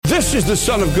This is the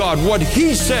Son of God. What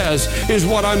He says is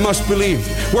what I must believe.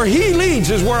 Where He leads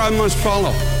is where I must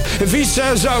follow. If He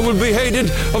says I will be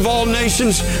hated of all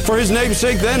nations for His name's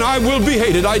sake, then I will be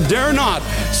hated. I dare not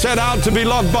set out to be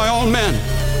loved by all men.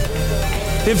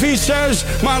 If He says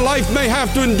my life may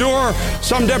have to endure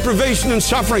some deprivation and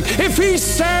suffering, if He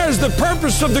says the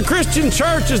purpose of the Christian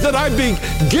church is that I be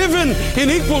given in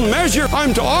equal measure,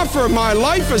 I'm to offer my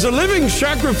life as a living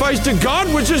sacrifice to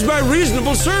God, which is my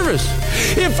reasonable service.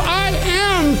 If I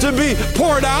am to be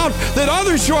poured out that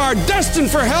others who are destined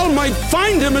for hell might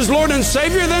find Him as Lord and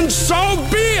Savior, then so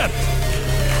be it.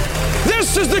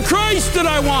 This is the Christ that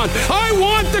I want. I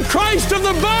want the Christ of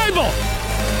the Bible.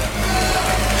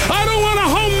 I don't want a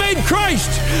homemade Christ.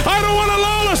 I don't want a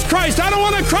lawless Christ. I don't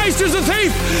want a Christ who's a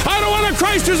thief. I don't want a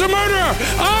Christ who's a murderer.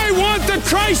 I want the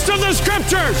Christ of the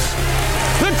Scriptures.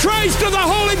 The Christ of the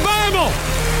Holy Bible.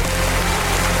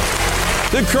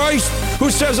 The Christ who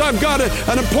says, I've got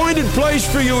an appointed place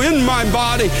for you in my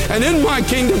body and in my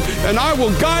kingdom, and I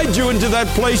will guide you into that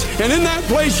place, and in that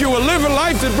place you will live a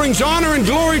life that brings honor and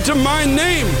glory to my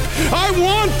name. I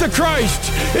want the Christ.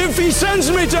 If He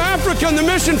sends me to Africa in the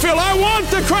mission field, I want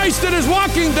the Christ that is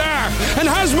walking there and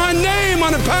has my name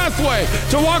on a pathway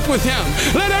to walk with Him.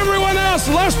 Let everyone else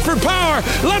lust for power.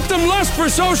 Let them lust for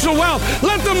social wealth.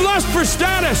 Let them lust for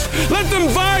status. Let them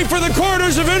vie for the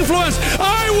corridors of influence.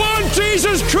 I want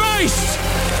Jesus Christ.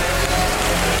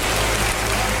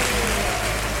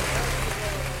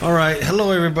 All right.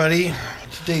 Hello, everybody.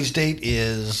 Today's date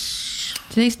is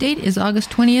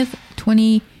August 20th,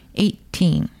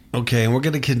 2018. Okay, and we're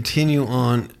going to continue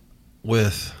on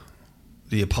with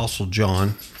the Apostle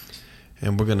John,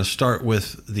 and we're going to start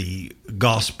with the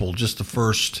Gospel, just the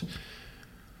first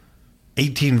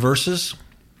 18 verses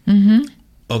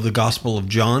of the Gospel of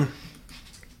John.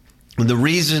 And the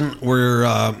reason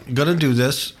we're going to do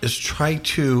this is try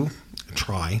to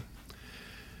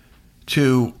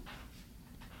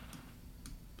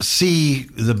see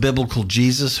the biblical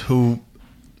Jesus, who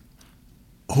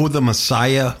the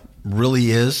Messiah really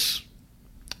is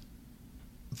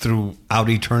throughout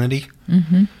eternity,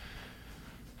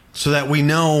 so that we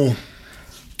know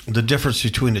the difference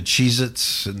between the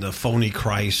Cheez-Its and the phony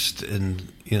Christ and,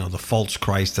 the false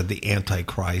Christ and the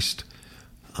Antichrist,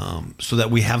 so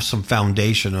that we have some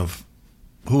foundation of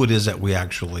who it is that we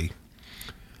actually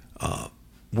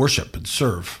worship and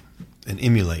serve and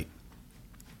emulate,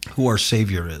 who our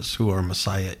Savior is, who our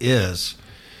Messiah is,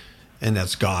 and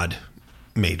that's God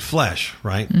made flesh,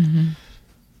 right?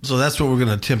 So that's what we're going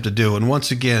to attempt to do. And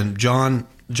once again,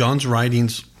 John's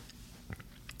writings,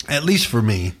 at least for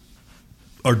me,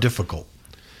 are difficult.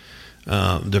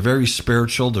 They're very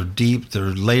spiritual. They're deep. They're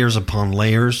layers upon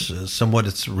layers. Somewhat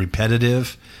it's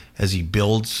repetitive as he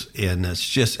builds, and it's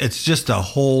just a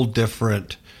whole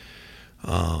different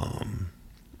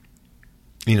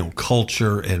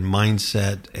culture and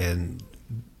mindset and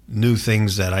new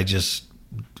things that it's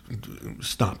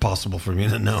not possible for me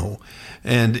to know.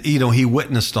 And, he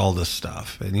witnessed all this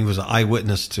stuff, and he was an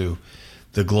eyewitness to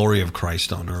the glory of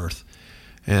Christ on earth.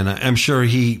 And I'm sure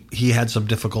he had some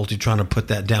difficulty trying to put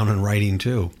that down in writing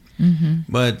too.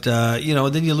 But,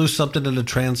 then you lose something in the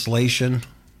translation,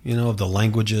 of the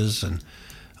languages, and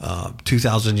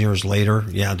 2,000 years later,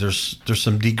 there's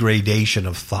some degradation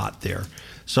of thought there.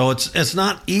 So it's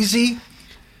not easy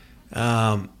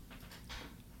for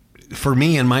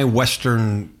me in my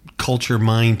Western culture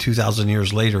mind 2,000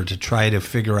 years later to try to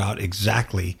figure out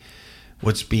exactly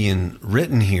what's being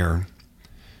written here,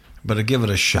 but I give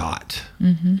it a shot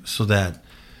so that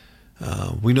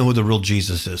we know who the real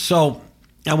Jesus is. So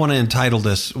I want to entitle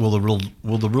this, Will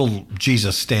the real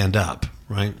Jesus stand up,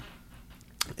 right?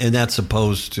 And that's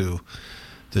opposed to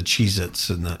the Cheez-Its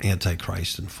and the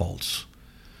Antichrist and false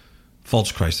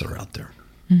Christ that are out there.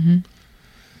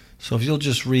 So if you'll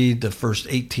just read the first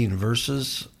 18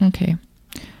 verses. Okay.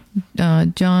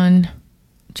 John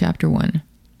chapter 1,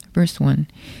 verse 1.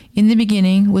 In the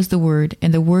beginning was the Word,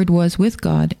 and the Word was with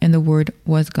God, and the Word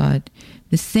was God.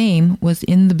 The same was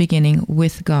in the beginning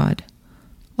with God.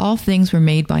 All things were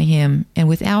made by Him, and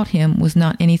without Him was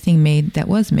not anything made that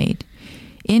was made.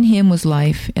 In Him was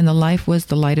life, and the life was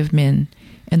the light of men.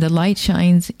 And the light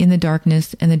shines in the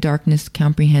darkness, and the darkness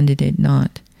comprehended it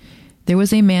not. There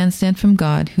was a man sent from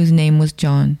God, whose name was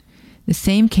John. The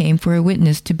same came for a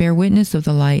witness, to bear witness of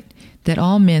the light, that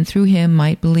all men through him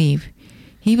might believe.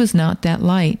 He was not that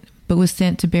light, but was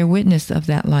sent to bear witness of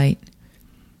that light.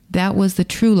 That was the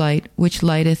true light, which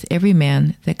lighteth every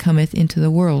man that cometh into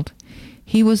the world.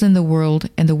 He was in the world,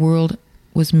 and the world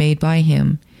was made by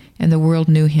him, and the world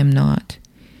knew him not.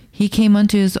 He came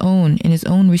unto his own, and his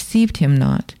own received him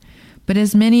not. But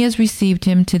as many as received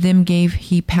him, to them gave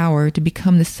he power to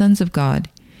become the sons of God,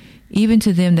 even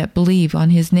to them that believe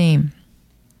on his name,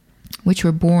 which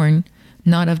were born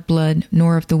not of blood,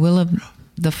 nor of the will of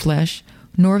the flesh,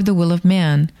 nor of the will of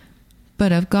man,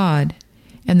 but of God.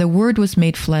 And the Word was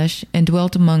made flesh, and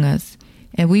dwelt among us.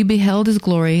 And we beheld his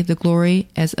glory, the glory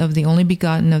as of the only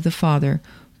begotten of the Father,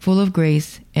 full of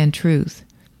grace and truth.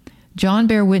 John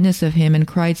bare witness of him, and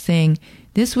cried, saying,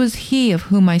 This was he of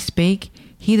whom I spake.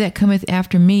 He that cometh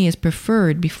after me is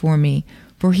preferred before me,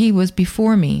 for he was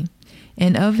before me.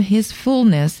 And of his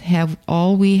fullness have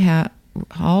all we and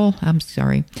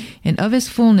of his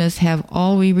fullness have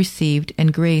all we received,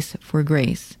 and grace for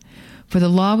grace. For the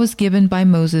law was given by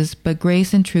Moses, but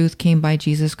grace and truth came by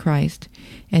Jesus Christ.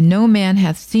 And no man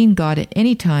hath seen God at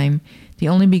any time. The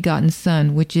only begotten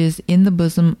Son, which is in the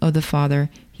bosom of the Father,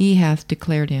 he hath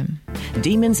declared him.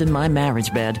 Demons in My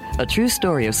Marriage Bed, a true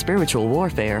story of spiritual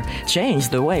warfare,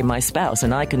 changed the way my spouse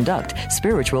and I conduct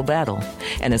spiritual battle,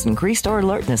 and has increased our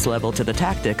alertness level to the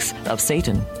tactics of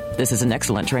Satan. This is an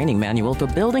excellent training manual for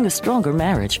building a stronger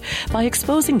marriage by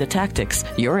exposing the tactics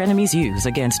your enemies use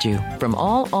against you. From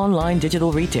all online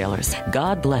digital retailers,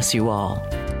 God bless you all.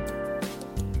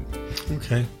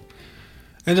 Okay.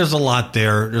 And there's a lot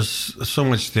there. There's so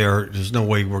much there. There's no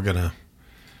way we're going to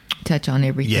touch on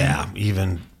everything. Yeah,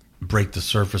 even break the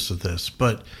surface of this.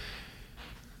 But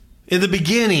in the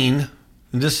beginning,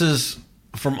 this is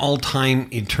from all time,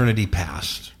 eternity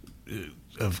past,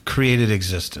 of created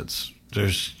existence.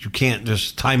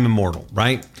 There's time immortal,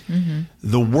 right? Mm-hmm.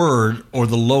 The Word, or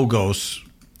the Logos,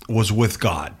 was with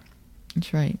God.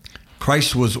 That's right.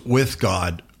 Christ was with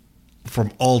God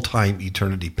from all time,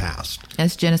 eternity past.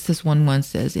 As Genesis 1:1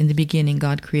 says, in the beginning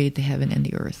God created the heaven and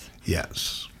the earth.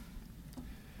 Yes.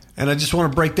 And I just want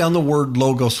to break down the word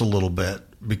Logos a little bit,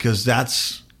 because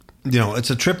that's, it's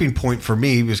a tripping point for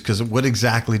me, because what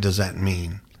exactly does that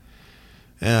mean?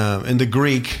 In the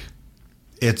Greek,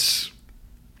 it's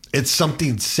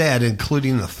something said,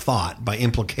 including a thought. By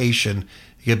implication,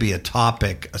 it could be a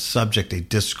topic, a subject, a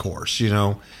discourse.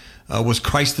 Was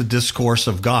Christ the discourse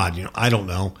of God? I don't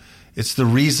know. It's the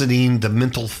reasoning, the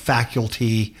mental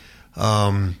faculty.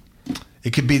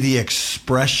 It could be the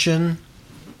expression,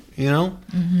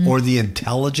 mm-hmm. or the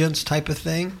intelligence type of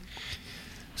thing.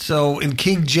 So in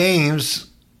King James,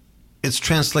 it's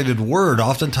translated word.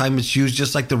 Oftentimes it's used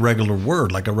just like the regular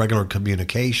word, like a regular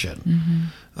communication.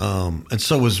 Mm-hmm. And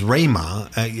so is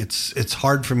Rhema. It's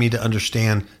hard for me to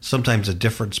understand sometimes the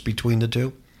difference between the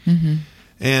two. Mm-hmm.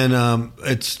 And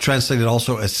it's translated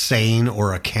also as saying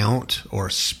or account or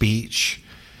speech.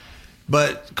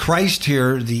 But Christ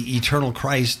here, the eternal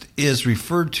Christ, is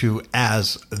referred to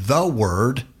as the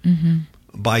Word mm-hmm.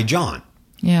 by John.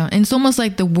 Yeah, and it's almost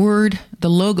like the Word, the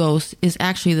Logos, is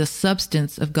actually the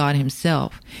substance of God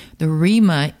himself. The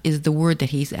Rhema is the word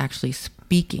that he's actually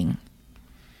speaking.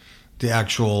 The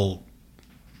actual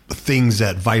things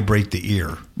that vibrate the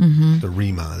ear. Mm-hmm. The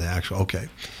Rhema, the actual, okay.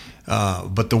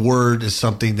 But the Word is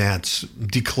something that's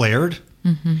declared,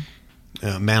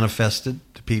 mm-hmm. Manifested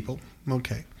to people.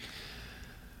 Okay.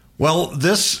 Well,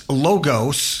 this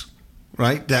Logos,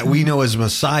 right, that we know as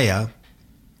Messiah,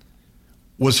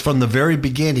 was from the very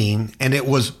beginning, and it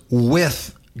was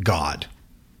with God.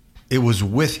 It was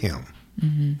with him,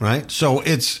 mm-hmm. right? So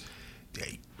it's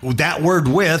that word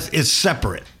 "with" is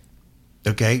separate.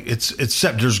 Okay, it's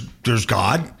there's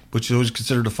God, which is always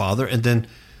considered a father, and then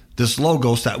this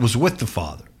Logos that was with the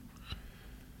Father.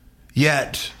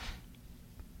 Yet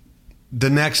the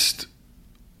next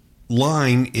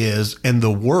line is, and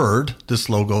the Word, this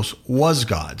Logos, was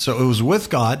God. So it was with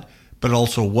God, but it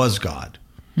also was God.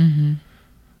 Mm-hmm.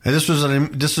 And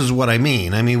this is what I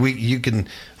mean. I mean, you can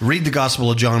read the Gospel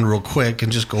of John real quick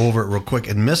and just go over it real quick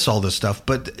and miss all this stuff.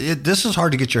 But this is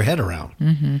hard to get your head around.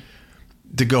 Mm-hmm.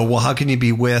 To go, well, how can you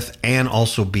be with and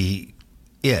also be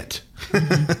it?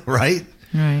 Mm-hmm. Right?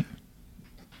 Right.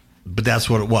 But that's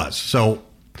what it was. So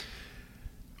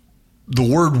the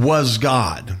Word was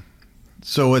God.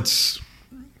 So it's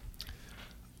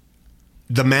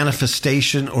the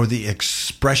manifestation or the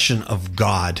expression of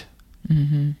God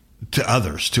mm-hmm. to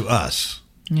others, to us,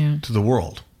 to the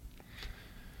world.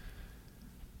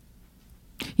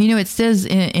 It says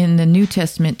in the New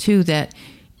Testament, too, that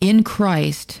in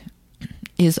Christ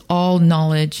is all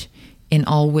knowledge and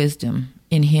all wisdom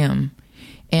in him.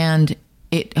 And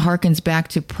it harkens back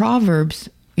to Proverbs,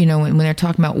 when they're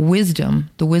talking about wisdom,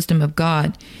 the wisdom of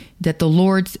God, that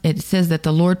it says that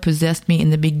the Lord possessed me in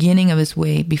the beginning of his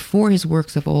way, before his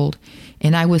works of old,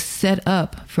 and I was set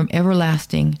up from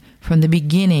everlasting, from the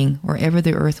beginning, or ever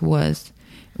the earth was,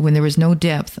 when there was no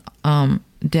depth,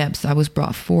 depths I was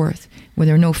brought forth, where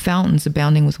there are no fountains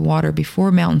abounding with water,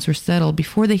 before mountains were settled,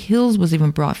 before the hills was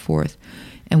even brought forth.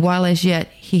 And while as yet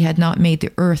he had not made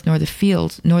the earth, nor the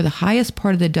fields, nor the highest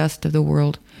part of the dust of the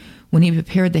world, when he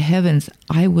prepared the heavens,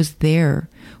 I was there.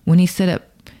 When he set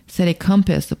a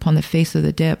compass upon the face of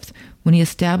the depth, when he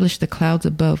established the clouds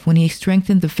above, when he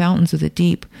strengthened the fountains of the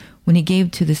deep, when he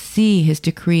gave to the sea his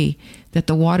decree, that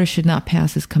the water should not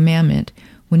pass his commandment,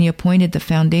 when he appointed the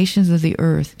foundations of the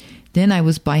earth, then I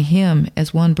was by him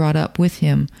as one brought up with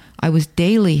him. I was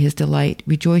daily his delight,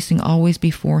 rejoicing always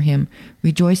before him,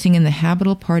 rejoicing in the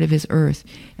habitable part of his earth,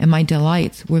 and my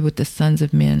delights were with the sons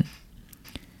of men.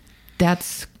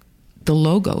 That's the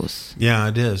Logos. Yeah,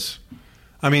 it is.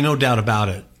 I mean, no doubt about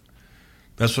it.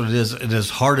 That's what it is. And as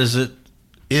hard as it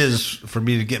is for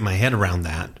me to get my head around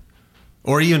that,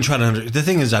 or even try to the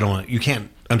thing is, you can't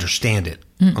understand it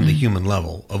on the human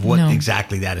level of what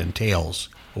exactly that entails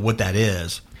or what that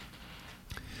is.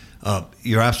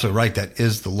 You're absolutely right. That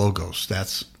is the Logos.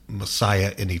 That's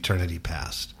Messiah in eternity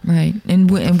past. Right.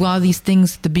 And while these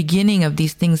things, the beginning of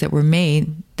these things that were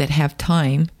made that have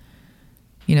time,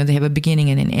 they have a beginning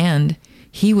and an end,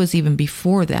 he was even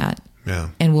before that. Yeah.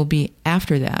 And will be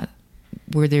after that,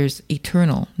 where there's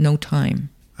eternal, no time.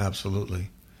 Absolutely.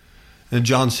 In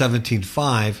John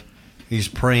 17:5, he's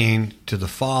praying to the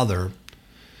Father,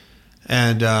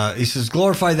 and he says,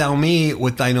 "Glorify thou me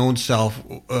with thine own self,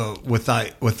 with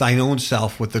thine own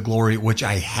self, with the glory which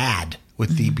I had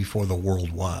with thee before the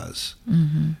world was."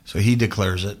 Mm-hmm. So he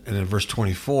declares it, and in verse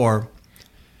 24,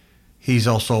 he's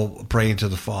also praying to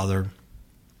the Father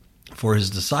for his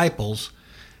disciples,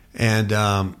 and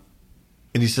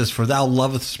he says, "For thou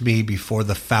lovest me before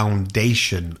the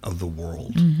foundation of the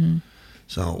world." Mm-hmm.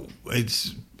 So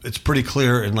it's pretty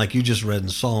clear, and like you just read in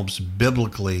Psalms,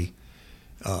 biblically,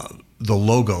 the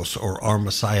Logos or our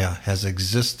Messiah has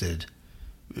existed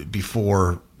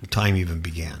before time even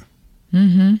began.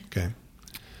 Mm-hmm. Okay,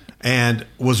 and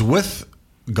was with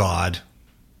God,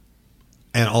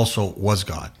 and also was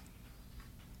God.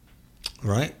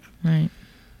 Right. Right.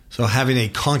 So having a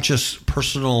conscious,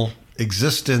 personal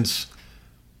existence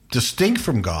distinct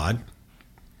from God,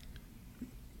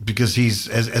 because he's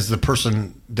as the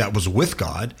person that was with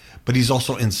God, but he's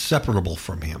also inseparable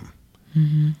from him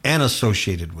and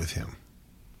associated with him.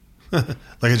 Like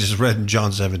I just read in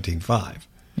John 17:5.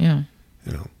 Yeah.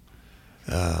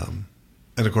 And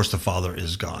of course the Father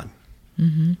is God.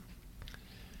 Mm-hmm.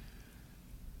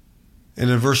 And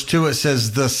in verse 2 it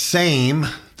says, "The same,"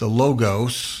 the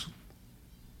Logos,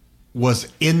 "was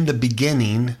in the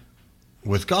beginning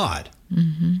with God."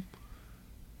 Mm-hmm.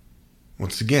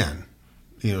 Once again,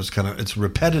 it's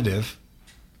repetitive.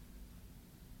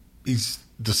 He's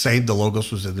the same. The Logos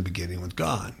was in the beginning with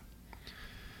God.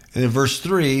 And in verse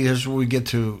 3, here's where we get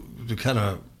to kind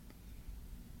of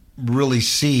really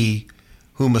see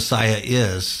who Messiah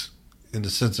is in the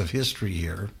sense of history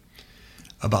here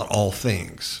about all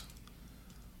things.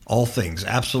 All things,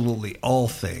 absolutely all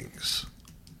things,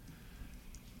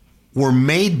 were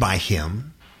made by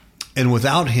him, and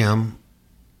without him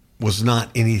was not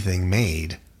anything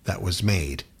made that was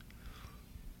made.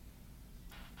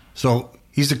 So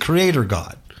he's the creator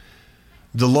God.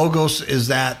 The Logos is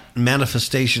that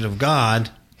manifestation of God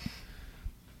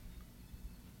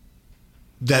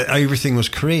that everything was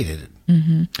created.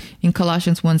 Mm-hmm. In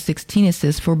Colossians 1:16 it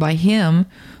says, "For by him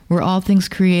were all things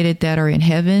created that are in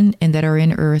heaven and that are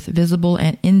in earth, visible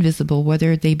and invisible,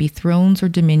 whether they be thrones or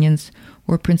dominions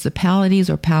or principalities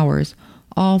or powers.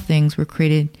 All things were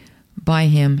created by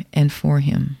him and for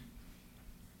him."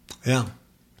 Yeah.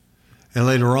 And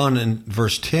later on in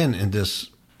verse 10 in this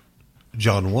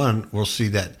John 1, we'll see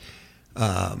that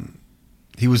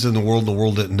he was in the world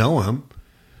didn't know him,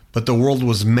 but the world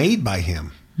was made by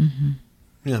him. Mm-hmm.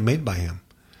 Yeah, made by him.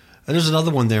 And there's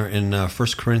another one there in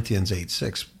 1 Corinthians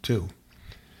 8:6 too.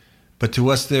 "But to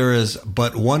us there is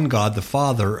but one God, the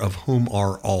Father, of whom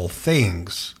are all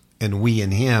things, and we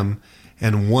in him,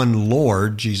 and one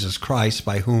Lord, Jesus Christ,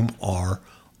 by whom are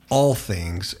all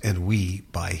things, and we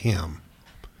by him."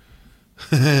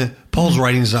 Paul's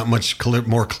writing is not much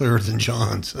more clear than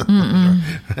John's.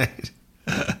 Right?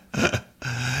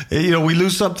 We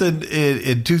lose something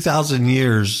in 2,000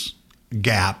 years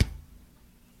gap.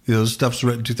 Stuff's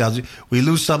written 2,000. We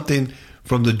lose something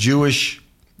from the Jewish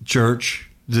church,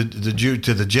 the Jew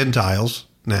to the Gentiles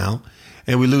now,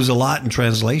 and we lose a lot in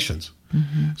translations.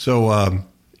 Mm-hmm. So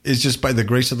it's just by the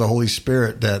grace of the Holy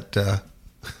Spirit that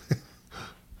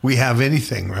we have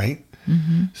anything, right?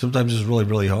 Mm-hmm. Sometimes it's really,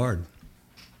 really hard.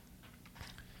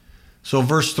 So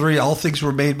verse 3, "All things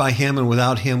were made by him, and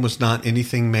without him was not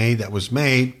anything made that was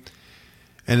made."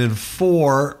 And in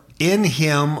 4, "In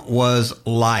him was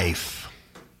life."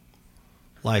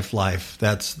 life.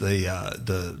 That's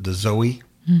the Zoe,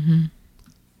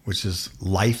 which is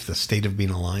life, the state of being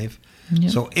alive.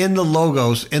 Yep. So in the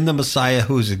Logos, in the Messiah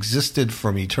who has existed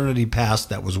from eternity past,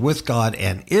 that was with God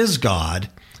and is God,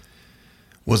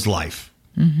 was life.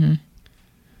 And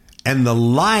the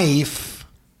life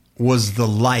was the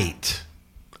light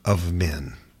of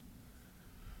men.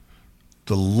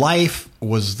 The life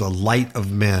was the light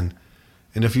of men.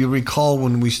 And if you recall,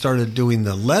 when we started doing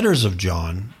the letters of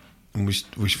John, and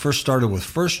we first started with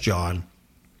 1 John,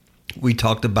 we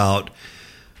talked about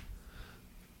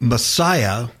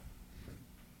Messiah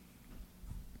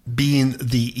being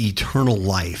the eternal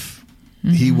life.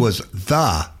 He was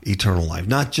the eternal life,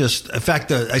 not just, in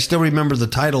fact, I still remember the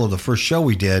title of the first show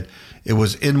we did. It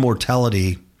was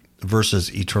Immortality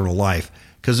versus Eternal Life,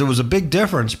 because there was a big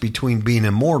difference between being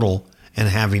immortal and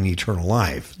having eternal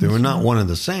life. They were not one and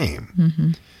the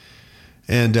same.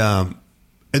 And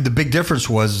the big difference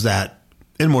was that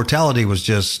immortality was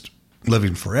just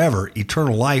living forever.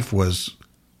 Eternal life was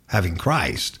having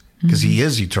Christ, because he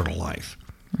is eternal life.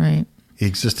 Right. He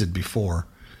existed before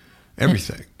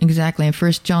everything. Exactly. And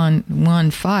 1 John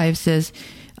 1:5 says,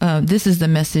 this is the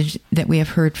message that we have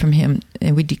heard from him,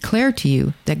 and we declare to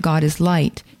you that God is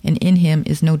light, and in him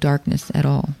is no darkness at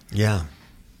all. Yeah.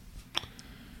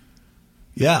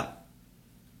 Yeah.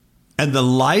 And the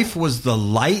life was the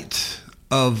light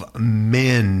of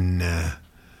men.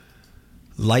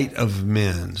 Light of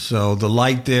men. So the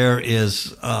light there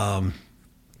is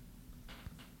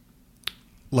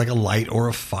like a light or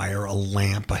a fire, a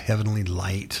lamp, a heavenly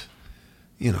light,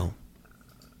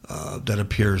 that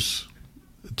appears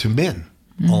to men,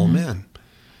 all men.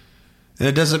 And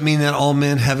it doesn't mean that all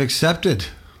men have accepted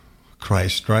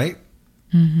Christ, right?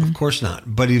 Of course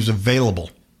not. But he was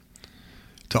available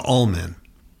to all men.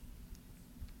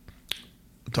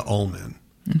 To all men.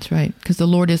 That's right. Because the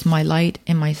Lord is my light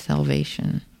and my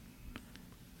salvation.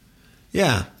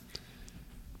 Yeah.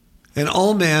 And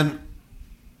all men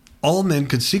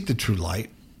could seek the true light.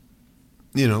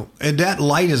 And that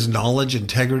light is knowledge,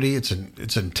 integrity, it's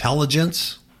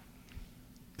intelligence,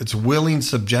 it's willing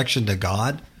subjection to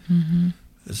God,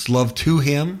 it's love to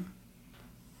him,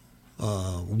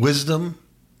 wisdom,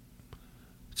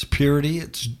 it's purity,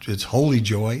 it's holy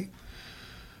joy.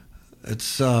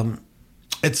 It's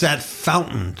that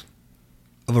fountain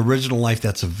of original life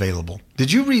that's available.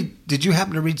 Did you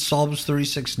happen to read Psalms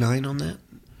 36:9 on that?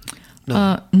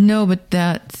 No. No, but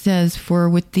that says, for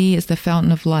with thee is the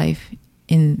fountain of life.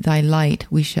 In thy light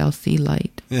we shall see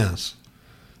light. Yes.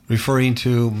 Referring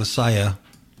to Messiah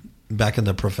back in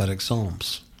the prophetic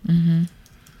Psalms.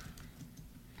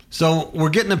 So we're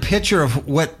getting a picture of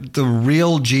what the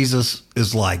real Jesus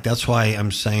is like. That's why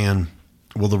I'm saying,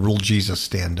 will the real Jesus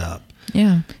stand up?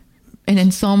 Yeah. And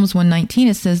in Psalms 119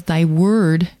 it says, thy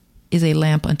word is a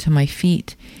lamp unto my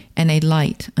feet and a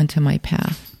light unto my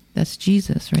path. That's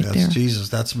Jesus right there. That's Jesus.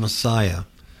 That's Messiah.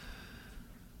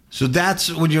 So that's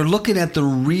when you're looking at the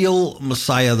real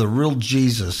Messiah, the real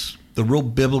Jesus, the real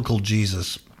biblical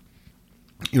Jesus,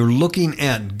 you're looking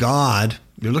at God,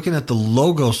 you're looking at the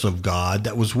Logos of God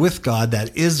that was with God,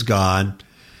 that is God,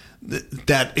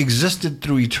 that existed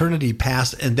through eternity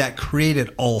past, and that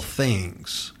created all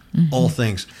things. All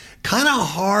things. Kind of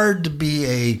hard to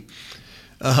be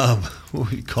what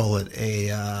do you call it?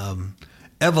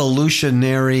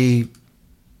 Evolutionary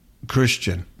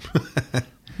Christian.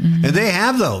 And they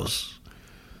have those.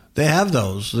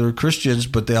 They're Christians,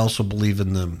 but they also believe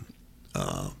in them.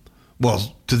 To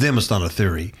them, it's not a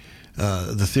theory,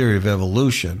 the theory of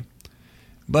evolution.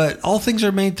 But all things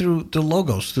are made through the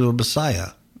Logos, through a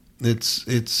Messiah. That's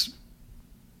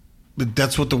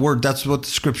what the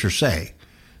scriptures say.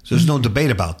 So there's no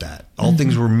debate about that. All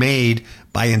things were made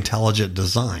by intelligent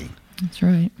design. That's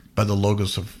right. By the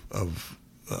Logos of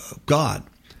God.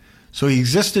 So he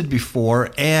existed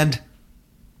before, and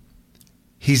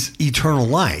he's eternal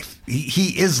life.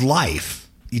 He is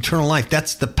life, eternal life.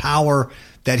 That's the power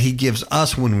that he gives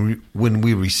us when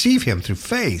we receive him through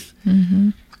faith.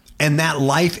 And that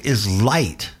life is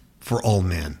light for all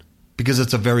men, because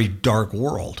it's a very dark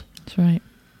world. That's right.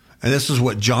 And this is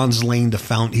what John's laying the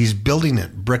foundation. He's building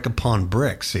it brick upon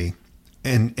brick, see,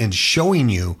 and showing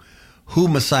you who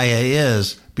Messiah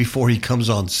is before he comes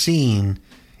on scene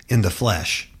in the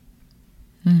flesh.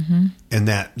 And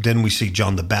that then we see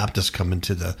John the Baptist come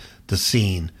into the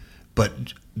scene.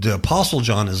 But the Apostle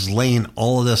John is laying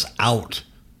all of this out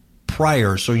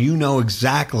prior, so you know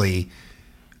exactly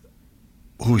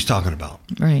who he's talking about.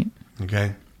 Right.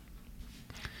 Okay?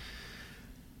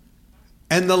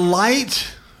 And the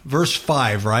light, verse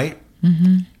 5, right?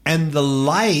 And the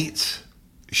light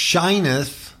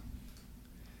shineth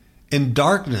in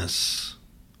darkness,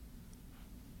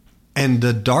 and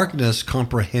the darkness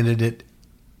comprehended it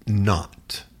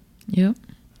not. Yep.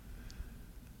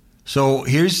 So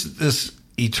here's this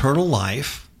eternal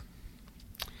life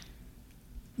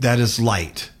that is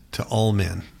light to all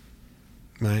men,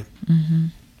 right? Mm-hmm.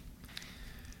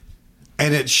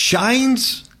 And it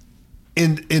shines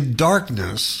in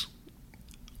darkness,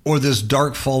 or this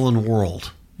dark fallen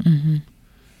world. Mm-hmm.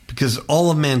 Because all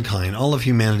of mankind, all of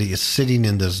humanity is sitting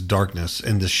in this darkness,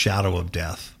 in this shadow of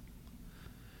death.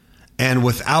 And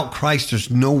without Christ,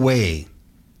 there's no way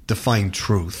to find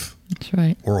truth. That's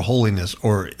right. Or holiness,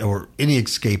 or any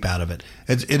escape out of it.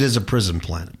 It is a prison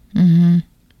planet. Mm-hmm.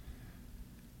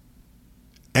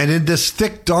 And in this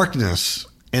thick darkness,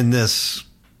 in this,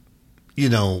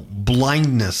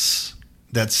 blindness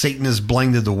that Satan has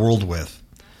blinded the world with,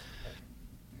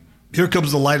 here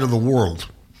comes the light of the world,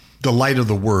 the light of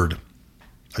the word,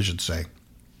 I should say.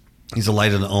 He's the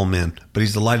light of all men, but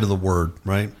he's the light of the word,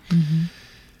 right? Mm-hmm.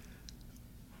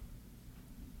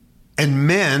 And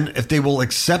men, if they will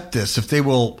accept this, if they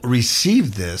will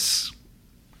receive this,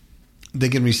 they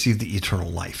can receive the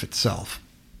eternal life itself.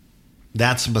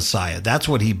 That's Messiah. That's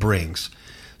what he brings.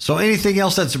 So anything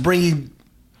else that's bringing,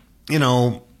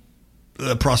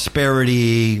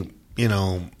 prosperity,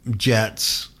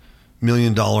 jets, $1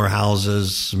 million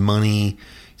houses, money,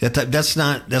 that's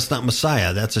not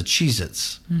Messiah. That's a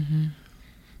Cheez-Its. Mm-hmm.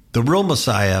 The real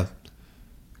Messiah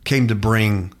came to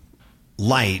bring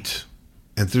light,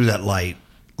 and through that light,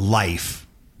 life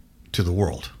to the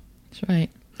world. That's right.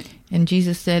 And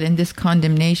Jesus said, in this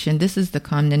condemnation, this is the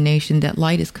condemnation, that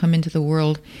light has come into the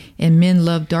world, and men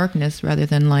love darkness rather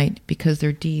than light, because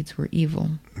their deeds were evil.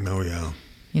 Oh, yeah.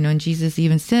 And Jesus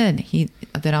even said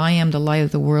that I am the light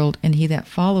of the world, and he that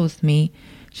follows me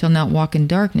shall not walk in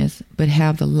darkness, but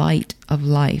have the light of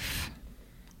life.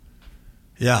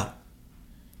 Yeah.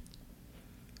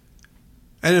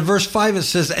 And in verse 5 it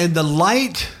says, and the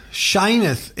light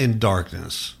shineth in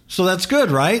darkness. So that's good,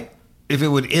 right? If it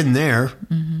would end there.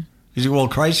 Mm-hmm. You say, well,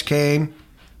 Christ came,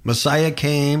 Messiah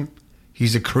came,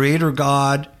 he's a creator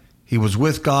God, he was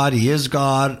with God, he is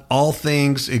God, all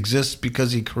things exist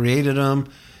because he created them,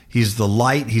 he's the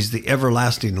light, he's the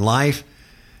everlasting life,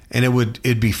 and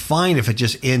it'd be fine if it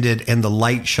just ended, and the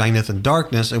light shineth in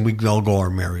darkness, and we could all go our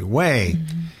merry way.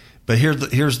 Mm-hmm. But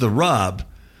here's the rub.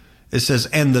 It says,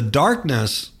 and the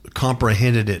darkness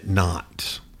comprehended it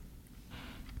not.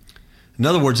 In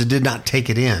other words, it did not take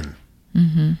it in.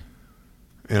 Mm-hmm.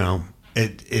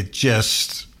 It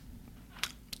just...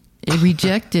 It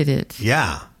rejected it.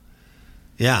 Yeah.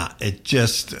 It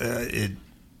just, it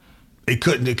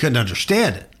couldn't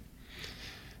understand it.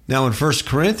 Now in 1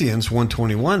 Corinthians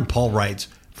 1:21, Paul writes,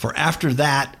 for after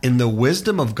that, in the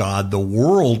wisdom of God, the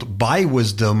world by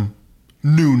wisdom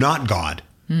knew not God.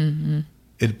 Mm-hmm.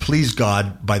 It pleased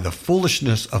God by the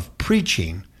foolishness of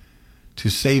preaching to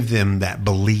save them that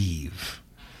believe.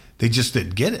 They just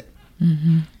didn't get it.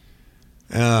 Mm-hmm.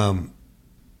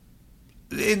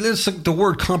 It's like the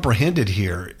word comprehended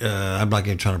here. I'm not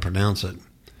going to try to pronounce it,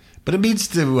 but it means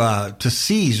to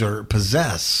seize or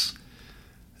possess,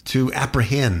 to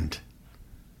apprehend,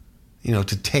 to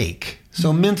take.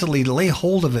 So mentally, to lay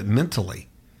hold of it mentally,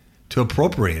 to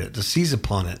appropriate it, to seize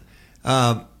upon it.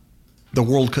 The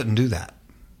world couldn't do that.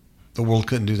 The world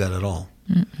couldn't do that at all.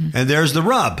 Mm-mm. And there's the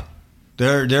rub.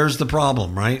 There's the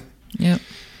problem, right? Yep.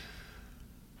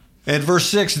 At verse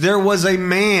 6, there was a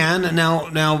man.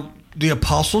 Now the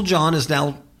Apostle John is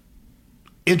now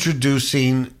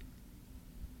introducing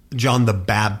John the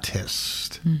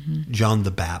Baptist. Mm-hmm. John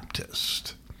the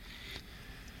Baptist.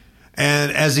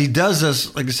 And as he does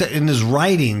this, like I said, in his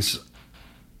writings,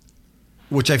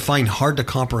 which I find hard to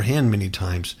comprehend many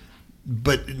times,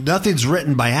 but nothing's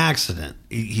written by accident.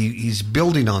 He's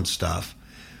building on stuff.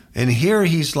 And here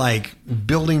he's like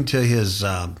building to his,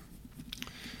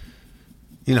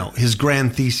 his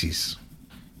grand thesis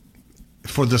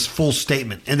for this full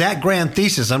statement. And that grand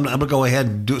thesis, I'm going to go ahead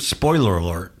and do a spoiler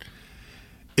alert,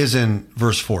 is in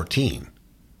verse 14.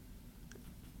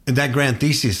 And that grand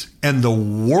thesis, and the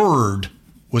Word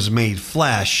was made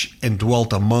flesh and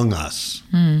dwelt among us.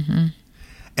 Mm-hmm.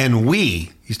 And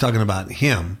we, he's talking about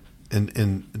him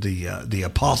and the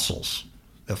apostles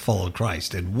that followed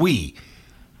Christ. And we,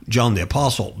 John the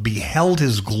Apostle, beheld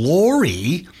his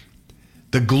glory,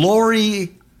 the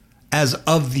glory as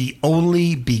of the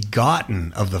only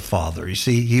begotten of the Father. You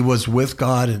see, he was with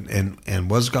God and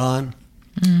was God,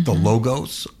 mm-hmm. the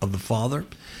Logos of the Father,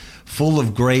 full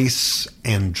of grace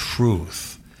and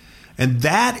truth. And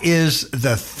that is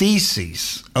the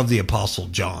thesis of the Apostle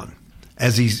John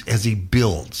as he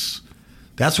builds.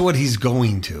 That's what he's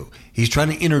going to. He's trying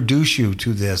to introduce you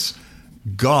to this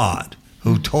God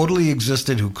who totally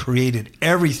existed, who created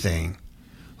everything,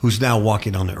 who's now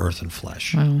walking on the earth in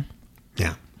flesh. Wow.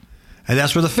 Yeah. And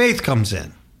that's where the faith comes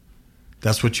in.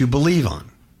 That's what you believe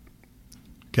on.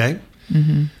 Okay?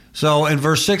 Mm-hmm. So in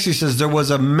verse 6, he says, there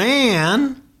was a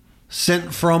man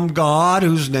sent from God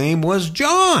whose name was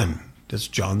John. That's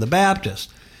John the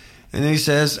Baptist. And he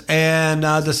says, and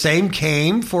the same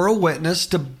came for a witness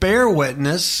to bear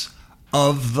witness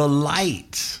of the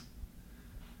light.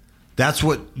 That's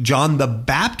what John the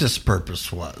Baptist's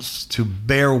purpose was, to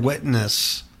bear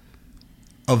witness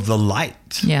of the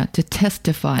light. Yeah, to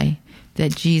testify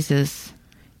that Jesus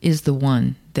is the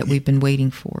one that we've been waiting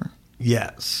for.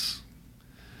 Yes.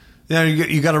 Now,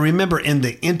 you got to remember, in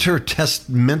the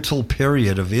intertestamental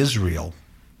period of Israel,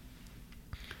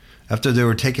 after they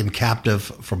were taken captive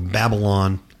from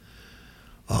Babylon,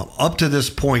 up to this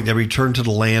point, they returned to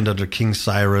the land under King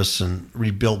Cyrus and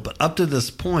rebuilt. But up to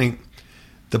this point,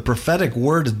 the prophetic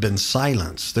word had been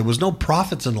silenced. There was no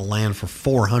prophets in the land for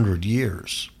 400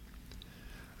 years.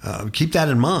 Keep that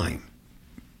in mind.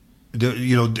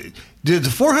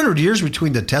 The 400 years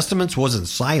between the testaments wasn't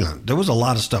silent. There was a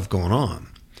lot of stuff going on.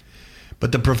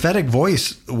 But the prophetic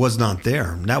voice was not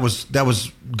there. That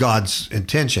was God's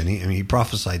intention. He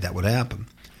prophesied that would happen.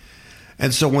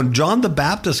 And so when John the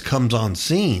Baptist comes on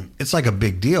scene, it's like a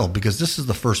big deal because this is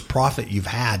the first prophet you've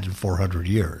had in 400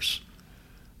 years.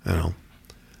 So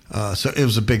it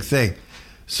was a big thing.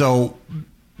 So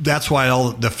that's why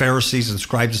all the Pharisees and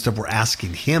scribes and stuff were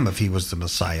asking him if he was the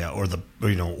Messiah or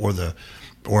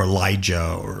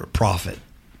Elijah or a prophet,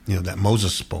 that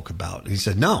Moses spoke about. And he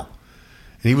said no.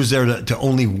 And he was there to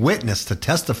only witness, to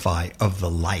testify of the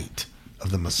light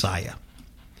of the Messiah,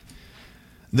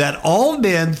 that all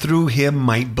men through him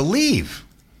might believe.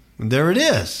 And there it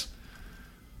is.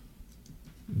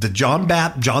 John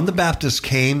the Baptist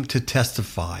came to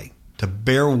testify, to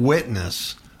bear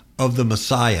witness of the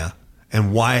Messiah.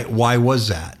 And why was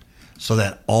that? So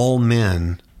that all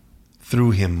men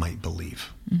through him might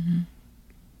believe. Mm-hmm.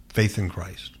 Faith in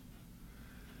Christ.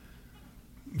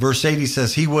 Verse 8, he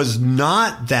says, he was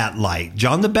not that light.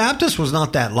 John the Baptist was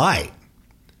not that light,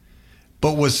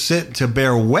 but was sent to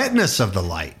bear witness of the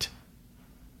light.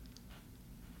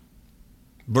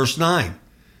 Verse 9,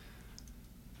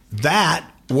 that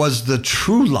was the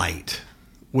true light,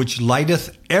 which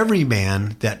lighteth every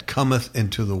man that cometh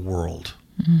into the world.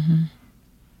 Mm-hmm.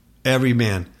 Every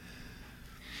man.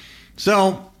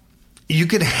 So you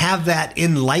can have that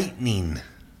enlightening.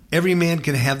 Every man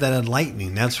can have that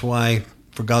enlightening. That's why,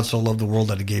 for God so loved the world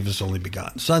that he gave his only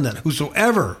begotten Son, that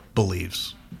whosoever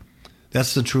believes,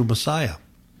 that's the true Messiah.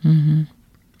 Mm-hmm.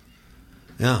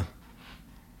 Yeah.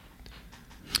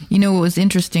 What was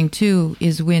interesting too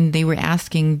is when they were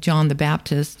asking John the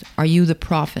Baptist, "Are you the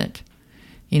prophet?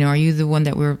 Are you the one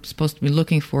that we're supposed to be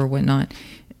looking for?" Whatnot.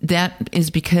 That is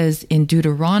because in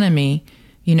Deuteronomy,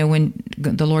 when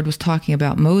the Lord was talking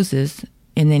about Moses,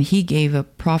 and then he gave a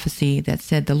prophecy that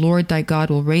said, "The Lord thy God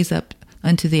will raise up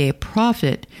unto thee a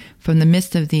prophet from the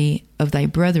midst of thy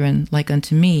brethren, like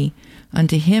unto me.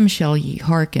 Unto him shall ye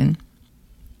hearken."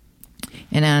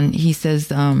 And then he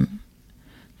says,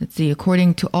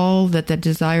 according to all that the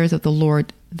desires of the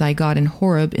Lord thy God in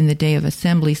Horeb in the day of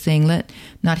assembly, saying, "Let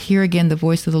not hear again the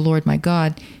voice of the Lord my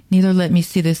God, neither let me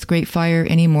see this great fire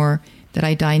any more, that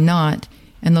I die not.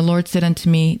 And the Lord said unto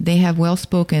me, They have well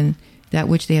spoken that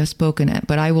which they have spoken,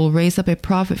 but I will raise up a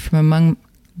prophet from among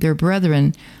their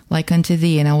brethren like unto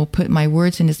thee, and I will put my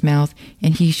words in his mouth,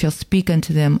 and he shall speak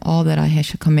unto them all that I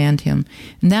shall command him."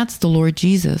 And that's the Lord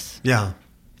Jesus. Yeah.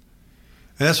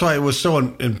 And that's why it was so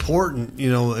important,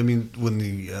 when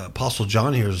the Apostle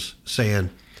John here is saying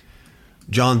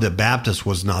John the Baptist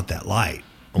was not that light,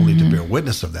 only to bear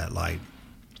witness of that light.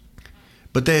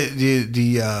 But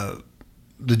the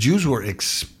Jews were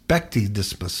expecting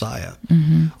this Messiah.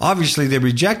 Mm-hmm. Obviously, they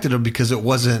rejected him because it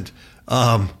wasn't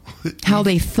how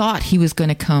they thought he was going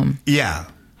to come. Yeah.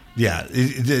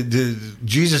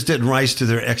 Jesus didn't rise to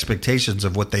their expectations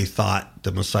of what they thought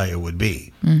the Messiah would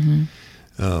be. Mm-hmm.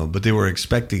 But they were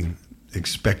expecting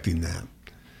that.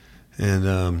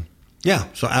 And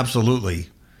so absolutely.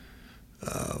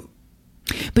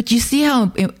 But you see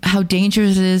how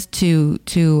dangerous it is to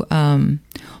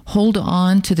hold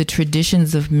on to the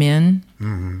traditions of men,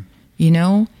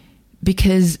 mm-hmm.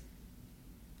 Because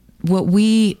what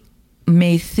we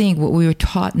may think, what we were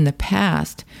taught in the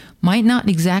past, might not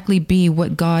exactly be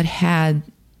what God had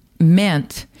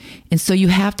meant. And so you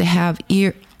have to have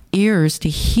ears to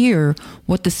hear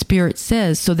what the Spirit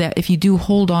says, so that if you do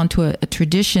hold on to a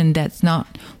tradition that's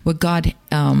not what God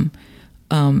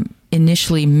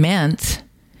initially meant,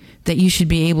 that you should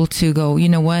be able to go, you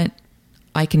know what,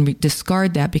 I can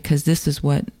discard that because this is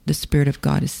what the Spirit of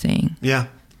God is saying. Yeah.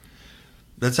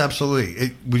 That's absolutely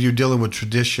it. When you're dealing with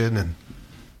tradition and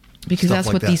because stuff that's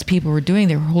like what that. these people were doing.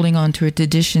 They were holding on to a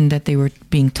tradition that they were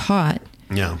being taught,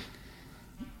 Yeah.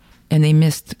 and they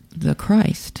missed the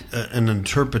Christ. An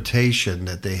interpretation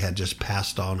that they had just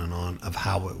passed on and on of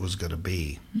how it was going to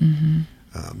be.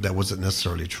 That wasn't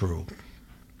necessarily true.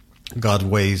 God's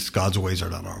ways are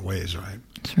not our ways, right?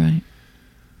 That's right.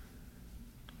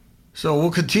 So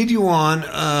we'll continue on.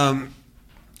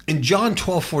 In John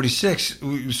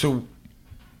 12:46, so,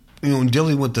 in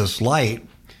dealing with this light,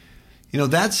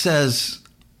 that says,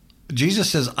 Jesus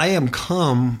says, I am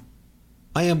come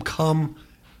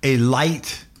a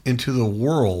light into the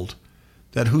world,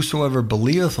 that whosoever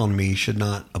believeth on me should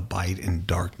not abide in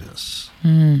darkness.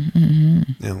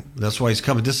 That's why he's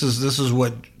coming. This is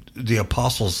what the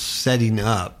apostles setting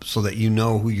up, so that you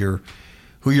know who you're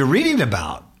reading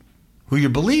about, who you're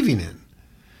believing in.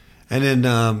 And in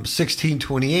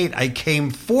 16:28, I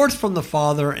came forth from the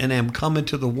Father and am come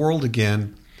into the world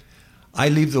again. I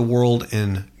leave the world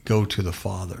and go to the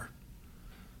Father.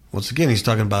 Once again, he's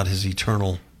talking about his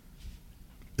eternal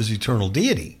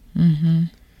deity.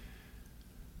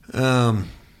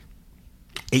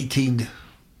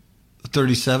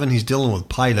 1837, he's dealing with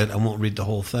Pilate. I won't read the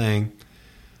whole thing.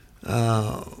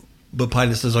 But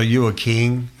Pilate says, are you a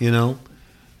king?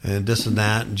 And this and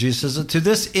that. And Jesus says, to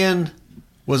this end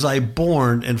was I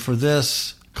born, and for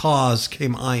this cause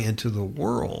came I into the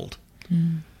world.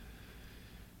 1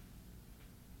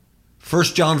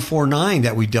 John 4:9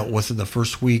 that we dealt with in the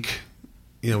first week,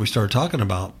 we started talking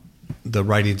about the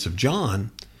writings of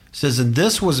John, says, and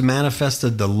this was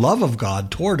manifested the love of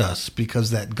God toward us,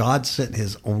 because that God sent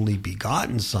his only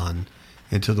begotten Son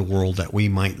into the world that we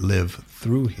might live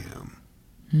through him.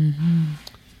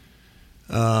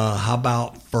 How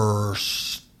about 1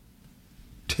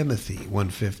 Timothy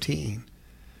 1:15?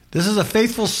 This is a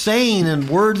faithful saying and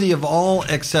worthy of all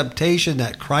acceptation,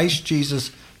 that Christ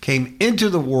Jesus came into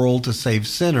the world to save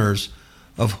sinners,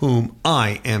 of whom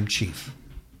I am chief.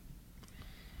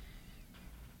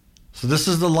 So this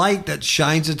is the light that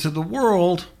shines into the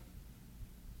world.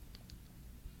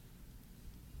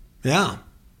 Yeah.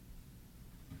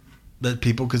 That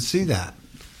people could see that.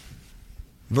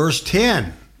 Verse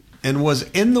 10, and was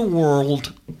in the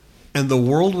world, and the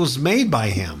world was made by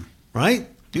him. Right?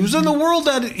 He was in the world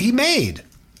that he made.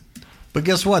 But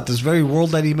guess what? This very world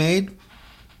that he made,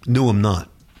 knew him not.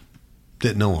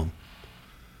 Didn't know him.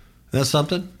 That's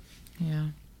something? Yeah.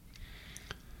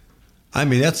 I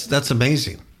mean, that's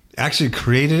amazing. Actually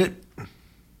created it,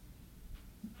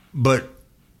 but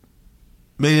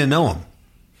they didn't know him.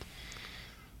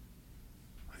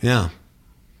 Yeah.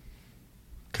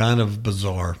 Kind of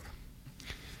bizarre.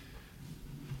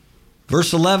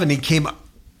 Verse 11, he came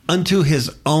unto his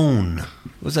own.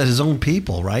 Was that his own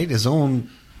people, right? His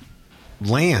own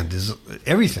land, his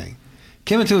everything.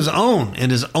 Came into his own,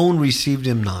 and his own received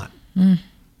him not. They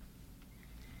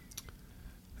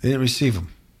didn't receive him.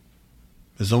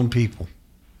 His own people.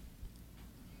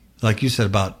 Like you said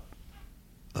about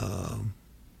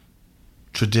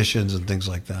traditions and things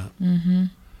like that.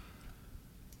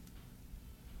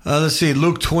 Let's see.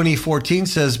 Luke 20:14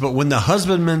 says, but when the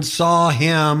husbandmen saw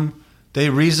him, they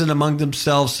reasoned among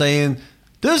themselves, saying,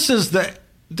 This is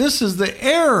the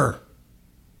heir.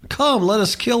 Come, let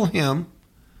us kill him,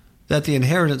 that the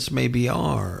inheritance may be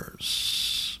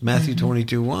ours. Matthew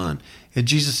 22:1. And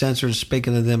Jesus answered and spake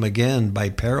unto them again by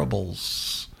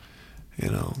parables,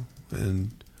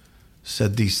 and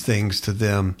said these things to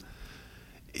them.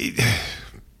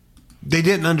 They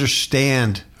didn't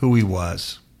understand who he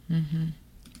was. And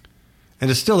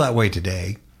it's still that way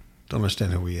today. Don't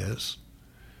understand who he is.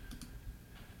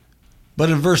 But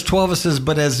in verse 12 it says,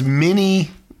 but as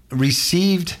many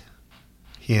received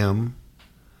him,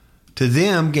 to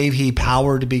them gave he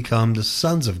power to become the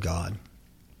sons of God,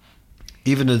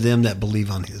 even to them that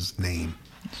believe on his name.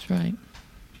 That's right.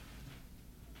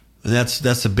 And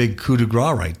that's a big coup de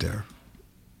grace right there.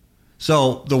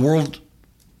 So the world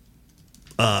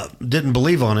didn't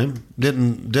believe on him,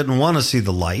 didn't want to see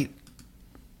the light,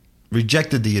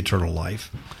 rejected the eternal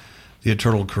life, the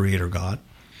eternal creator God.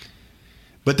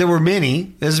 But there were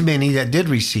many that did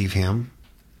receive him.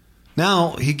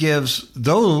 Now he gives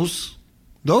those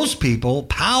people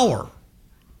power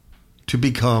to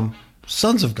become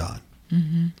sons of God.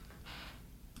 To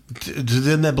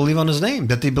them that believe on his name,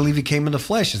 that they believe he came in the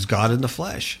flesh, is God in the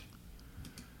flesh.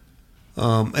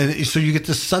 And so you get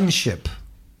this sonship.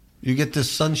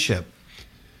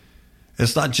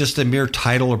 It's not just a mere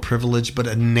title or privilege, but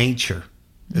a nature.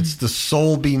 It's the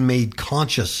soul being made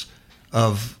conscious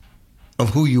of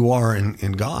who you are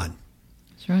in God.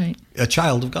 That's right. A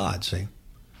child of God, see?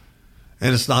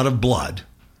 And it's not of blood.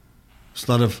 It's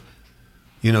not of,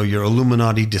 your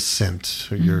Illuminati descent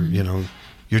or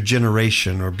your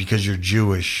generation or because you're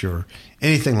Jewish or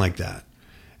anything like that.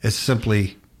 It's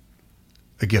simply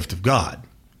a gift of God.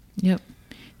 Yep.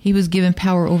 He was given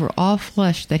power over all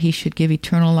flesh that he should give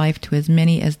eternal life to as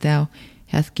many as thou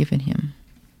hast given him.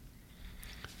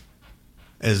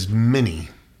 As many.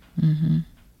 Mm-hmm.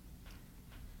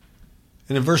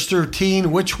 And in verse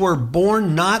 13, which were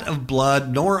born not of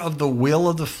blood, nor of the will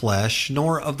of the flesh,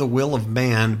 nor of the will of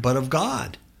man, but of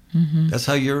God. Mm-hmm. That's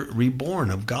how you're reborn,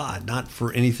 of God, not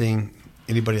for anything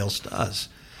anybody else does.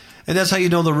 And that's how you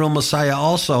know the real Messiah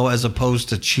also, as opposed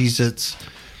to Cheez-Its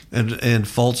and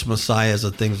false messiahs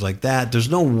and things like that. There's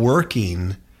no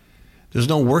working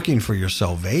for your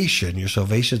salvation. Your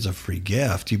salvation's a free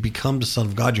gift. You become the Son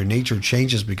of God. Your nature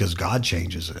changes because God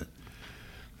changes it,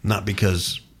 not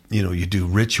because you do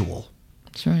ritual.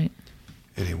 That's right.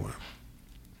 Anyway.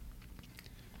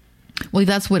 Well,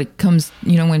 that's what it comes.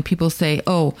 When people say,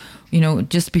 "Oh,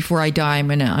 just before I die, I'm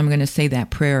gonna say that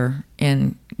prayer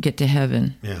and get to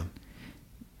heaven." Yeah.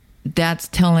 That's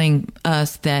telling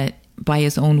us that by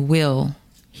his own will,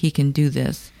 he can do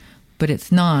this. But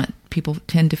it's not. People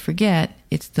tend to forget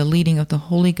it's the leading of the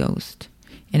Holy Ghost.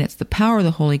 And it's the power of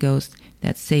the Holy Ghost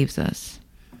that saves us.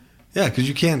 Yeah, because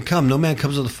you can't come. No man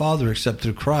comes to the Father except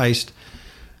through Christ.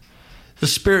 The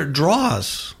Spirit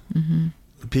draws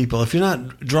people. If you're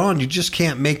not drawn, you just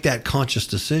can't make that conscious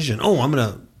decision. Oh,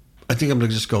 I think I'm going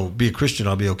to just go be a Christian.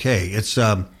 I'll be okay. It's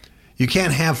you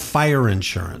can't have fire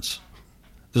insurance.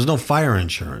 There's no fire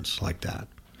insurance like that.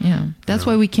 Yeah, that's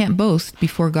why we can't boast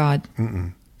before God.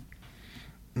 Mm-mm.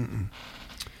 Mm-mm.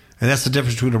 And that's the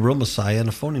difference between a real Messiah and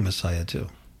a phony Messiah, too.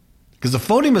 Because the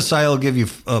phony Messiah will give you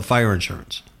fire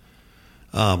insurance.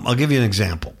 I'll give you an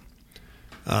example.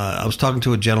 I was talking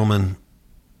to a gentleman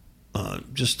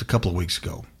just a couple of weeks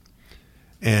ago,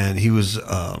 and he was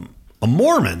a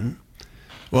Mormon.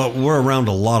 Well, we're around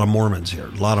a lot of Mormons here,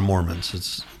 a lot of Mormons.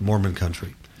 It's Mormon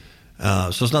country. So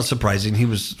it's not surprising. He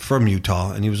was from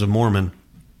Utah, and he was a Mormon.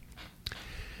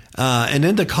 And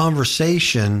in the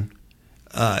conversation,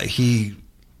 he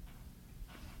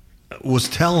was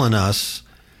telling us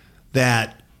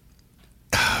that,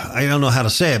 I don't know how to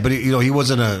say it, but he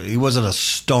wasn't a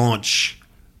staunch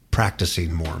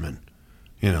practicing Mormon.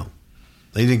 He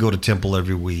didn't go to temple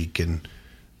every week and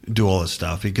do all this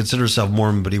stuff. He considered himself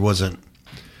Mormon, but he wasn't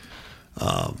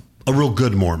a real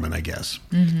good Mormon, I guess.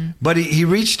 Mm-hmm. But he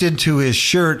reached into his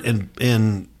shirt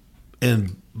and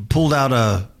pulled out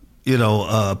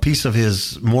a piece of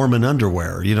his Mormon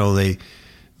underwear.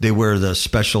 They wear the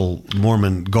special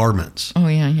Mormon garments. Oh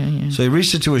yeah. So he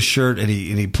reached into his shirt and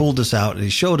he pulled this out and he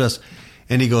showed us,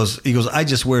 and he goes, I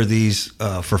just wear these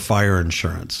for fire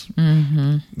insurance.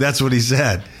 Mm-hmm. That's what he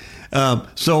said.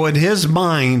 So in his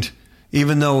mind,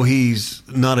 even though he's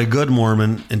not a good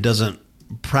Mormon and doesn't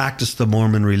practice the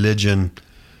Mormon religion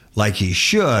like he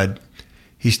should,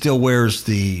 he still wears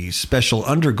the special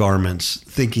undergarments,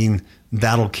 thinking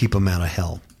that'll keep him out of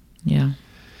hell. Yeah.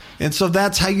 And so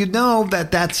that's how you know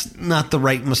that that's not the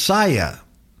right Messiah,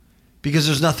 because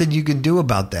there's nothing you can do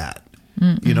about that.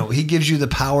 Mm-mm. He gives you the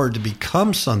power to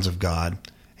become sons of God.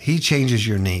 He changes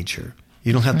your nature.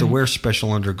 You don't have to wear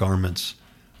special undergarments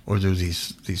or do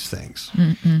these things.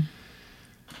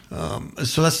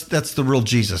 So that's the real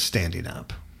Jesus standing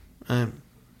up.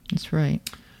 That's right.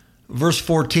 Verse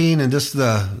 14, and this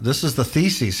is the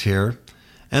thesis here.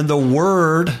 And the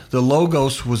Word, the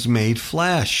Logos, was made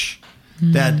flesh.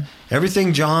 That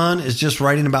everything John is just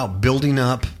writing about building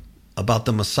up about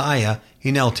the Messiah,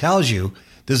 he now tells you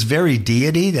this very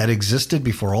deity that existed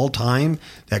before all time,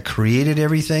 that created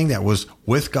everything, that was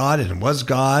with God and was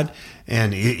God,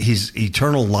 and he's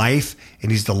eternal life,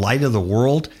 and he's the light of the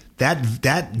world.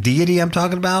 That deity I'm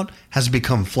talking about has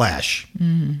become flesh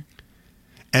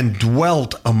and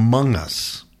dwelt among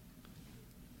us.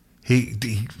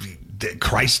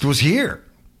 Christ was here.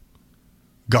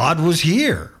 God was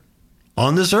here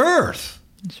on this earth.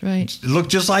 That's right. It looked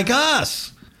just like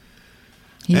us.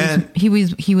 He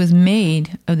was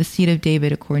made of the seed of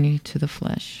David according to the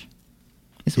flesh,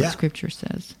 is what Scripture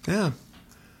says. Yeah.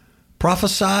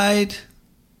 Prophesied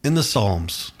in the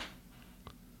Psalms.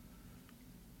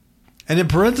 And in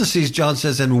parentheses, John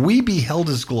says, and we beheld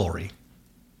his glory.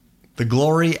 The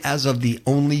glory as of the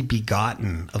only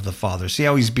begotten of the Father. See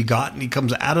how he's begotten? He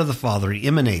comes out of the Father. He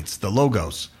emanates the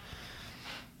Logos.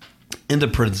 Into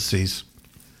parentheses.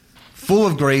 Full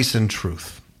of grace and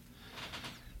truth.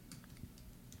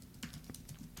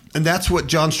 And that's what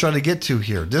John's trying to get to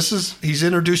here. He's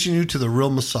introducing you to the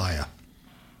real Messiah.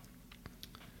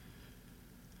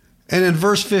 And in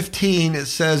verse 15, it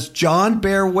says, John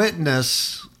bare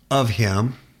witness of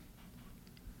him.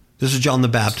 This is John the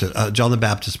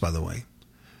Baptist, by the way.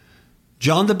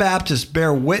 John the Baptist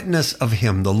bare witness of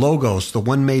him, the Logos, the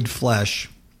one made flesh,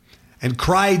 and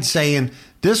cried, saying,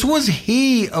 This was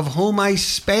he of whom I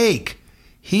spake.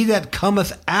 He that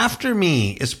cometh after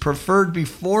me is preferred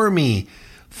before me,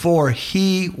 for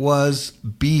he was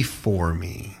before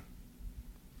me.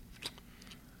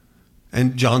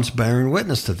 And John's bearing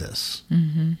witness to this.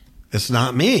 Mm-hmm. It's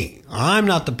not me. I'm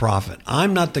not the prophet.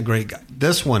 I'm not the great guy.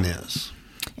 This one is.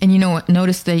 And you know what?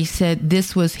 Notice that he said,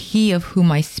 This was he of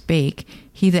whom I spake.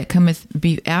 He that cometh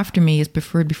after me is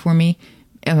preferred before me,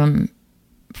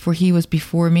 for he was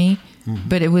before me. Mm-hmm.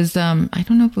 But it was, I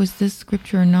don't know if it was this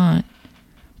scripture or not,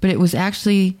 but it was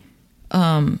actually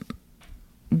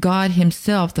God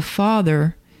himself, the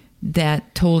Father,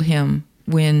 that told him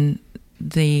when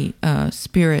the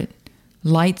Spirit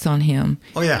lights on him.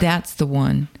 Oh, yeah. That's the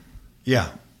one. Yeah.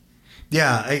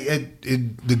 Yeah.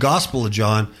 The Gospel of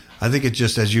John, I think it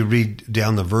just, as you read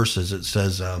down the verses, it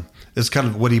says, it's kind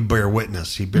of what he bear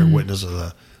witness. He bear witness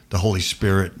of the Holy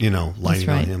Spirit, lighting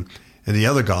on him. And the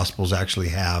other Gospels actually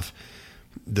have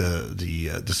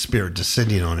the Spirit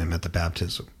descending on him at the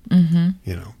baptism.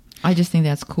 Mm-hmm. I just think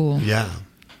that's cool. Yeah.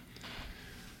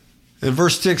 In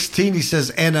verse 16, he says,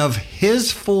 And of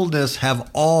his fullness have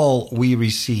all we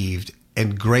received,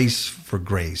 and grace for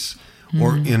grace. Mm-hmm.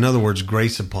 Or in other words,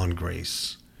 grace upon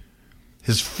grace.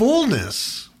 His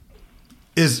fullness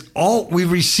is all we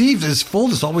received. His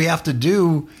fullness. All we have to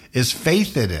do is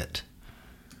faith in it.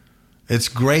 It's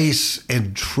grace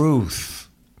and truth,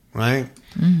 right?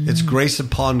 Mm-hmm. It's grace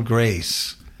upon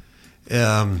grace.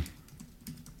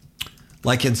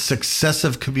 Like in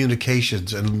successive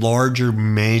communications and larger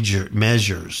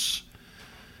measures,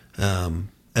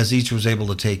 as each was able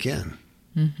to take in.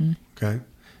 Mm-hmm. Okay?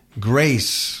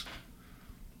 Grace.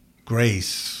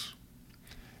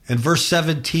 In verse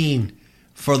 17,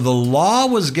 for the law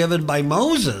was given by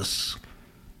Moses,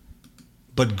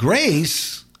 but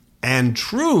grace and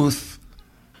truth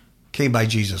came by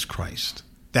Jesus Christ.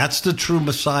 That's the true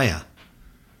Messiah.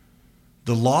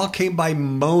 The law came by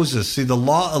Moses. See, the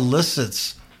law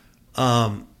elicits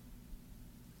the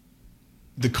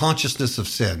consciousness of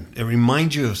sin. It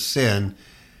reminds you of sin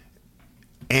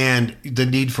and the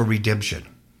need for redemption,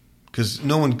 because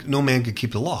no man could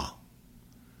keep the law.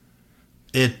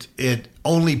 It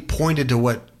only pointed to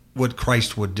what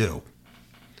Christ would do.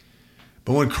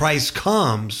 But when Christ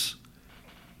comes,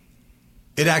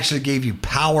 it actually gave you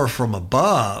power from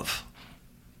above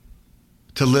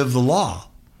to live the law.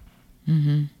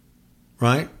 Mm-hmm.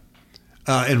 Right?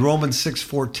 In Romans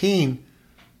 6:14,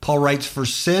 Paul writes, For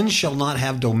sin shall not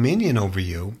have dominion over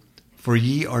you, for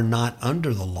ye are not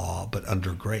under the law, but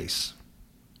under grace.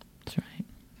 That's right.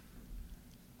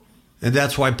 And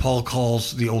that's why Paul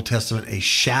calls the Old Testament a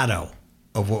shadow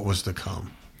of what was to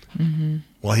come. Mm-hmm.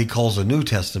 While he calls the New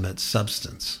Testament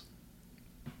substance.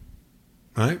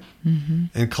 Right? Mm-hmm.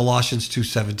 In Colossians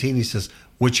 2:17, he says,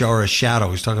 which are a shadow.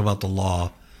 He's talking about the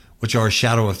law, which are a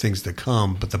shadow of things to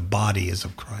come, but the body is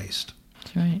of Christ.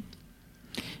 That's right.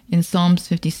 In Psalms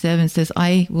 57, it says,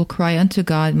 I will cry unto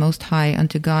God most high,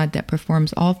 unto God that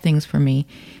performs all things for me,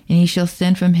 and he shall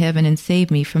send from heaven and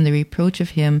save me from the reproach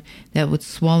of him that would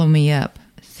swallow me up,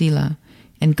 Selah.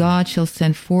 And God shall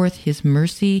send forth his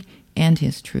mercy and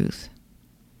his truth.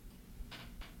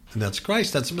 And that's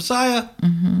Christ. That's the Messiah.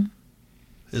 Mm-hmm.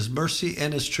 His mercy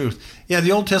and his truth. Yeah,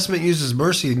 the Old Testament uses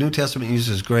mercy. The New Testament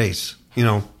uses grace,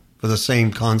 for the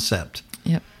same concept.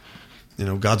 Yep.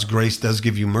 God's grace does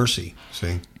give you mercy.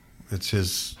 See, it's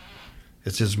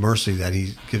his mercy that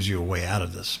he gives you a way out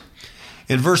of this.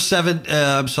 In verse 7,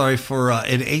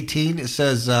 in 18, it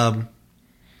says,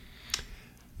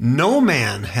 no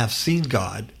man hath seen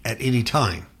God at any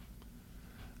time.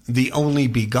 The only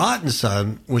begotten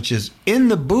Son, which is in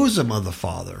the bosom of the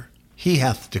Father, he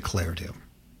hath declared him.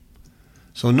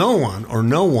 So no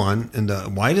one in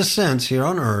the widest sense here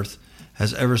on earth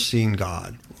has ever seen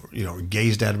God,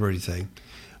 gazed at him or anything.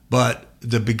 But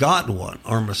the begotten one,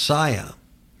 our Messiah,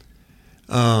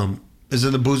 is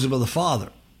in the bosom of the Father.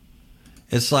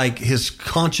 It's like his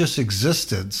conscious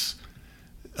existence,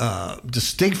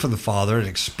 distinct from the Father and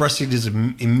expressing his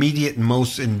immediate and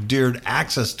most endeared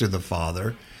access to the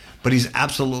Father, but he's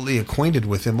absolutely acquainted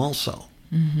with him also.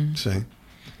 Mm-hmm. See?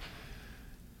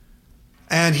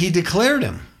 And he declared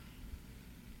him.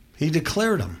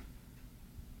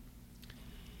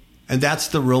 And that's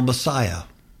the real Messiah.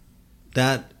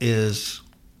 That is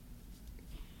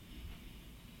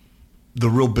the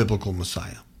real biblical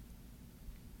Messiah.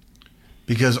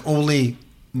 Because only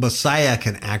Messiah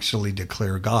can actually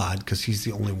declare God because he's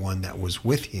the only one that was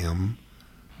with him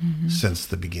since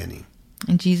the beginning.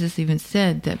 And Jesus even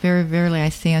said that, very verily I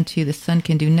say unto you, the Son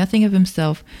can do nothing of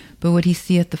himself, but what he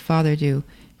seeth the Father do.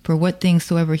 For what things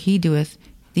soever he doeth,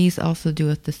 these also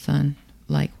doeth the Son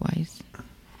likewise.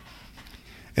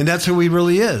 And that's who he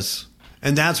really is.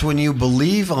 And that's when you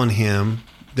believe on him,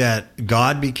 that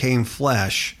God became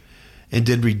flesh and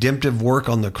did redemptive work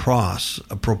on the cross,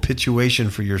 a propitiation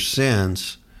for your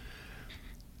sins,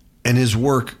 and his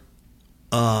work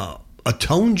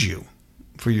atones you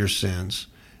for your sins,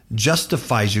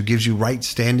 justifies you, gives you right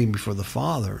standing before the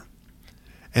Father,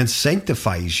 and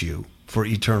sanctifies you for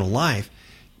eternal life.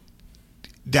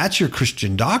 That's your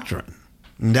Christian doctrine.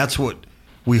 And that's what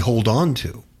we hold on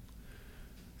to.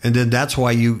 And then that's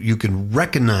why you can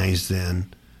recognize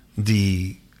then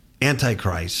the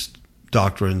Antichrist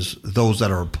doctrines, those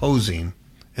that are opposing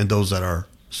and those that are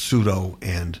pseudo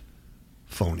and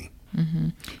phony. Mm-hmm.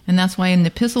 And that's why in the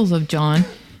epistles of John,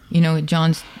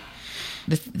 John's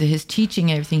his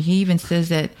teaching and everything, he even says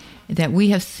that we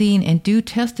have seen and do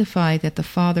testify that the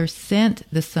Father sent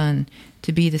the Son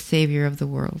to be the Savior of the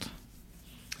world.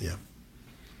 Yeah.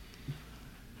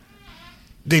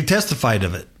 They testified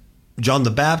of it. John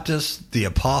the Baptist, the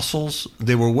apostles,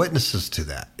 they were witnesses to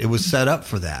that. It was set up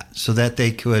for that, so that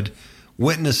they could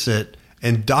witness it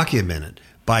and document it.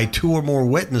 By 2 or more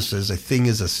witnesses, a thing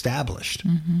is established,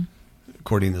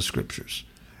 according to scriptures.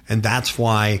 And that's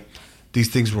why these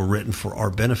things were written for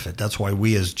our benefit. That's why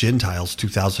we as Gentiles,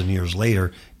 2,000 years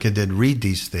later, can then read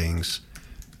these things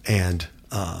and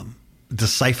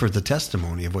decipher the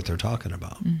testimony of what they're talking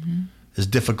about. As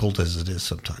difficult as it is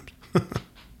sometimes.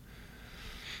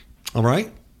 All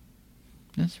right?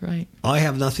 That's right. I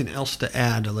have nothing else to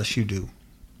add unless you do.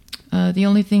 The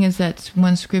only thing is that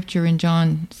one scripture in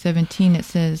John 17, it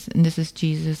says, and this is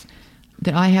Jesus,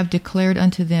 that I have declared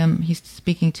unto them, he's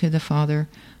speaking to the Father,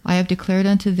 I have declared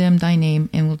unto them thy name,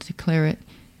 and will declare it,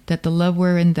 that the love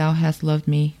wherein thou hast loved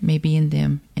me may be in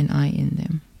them, and I in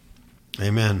them.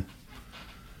 Amen.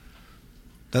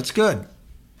 That's good.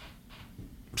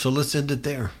 So let's end it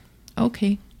there.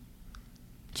 Okay.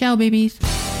 Ciao, babies.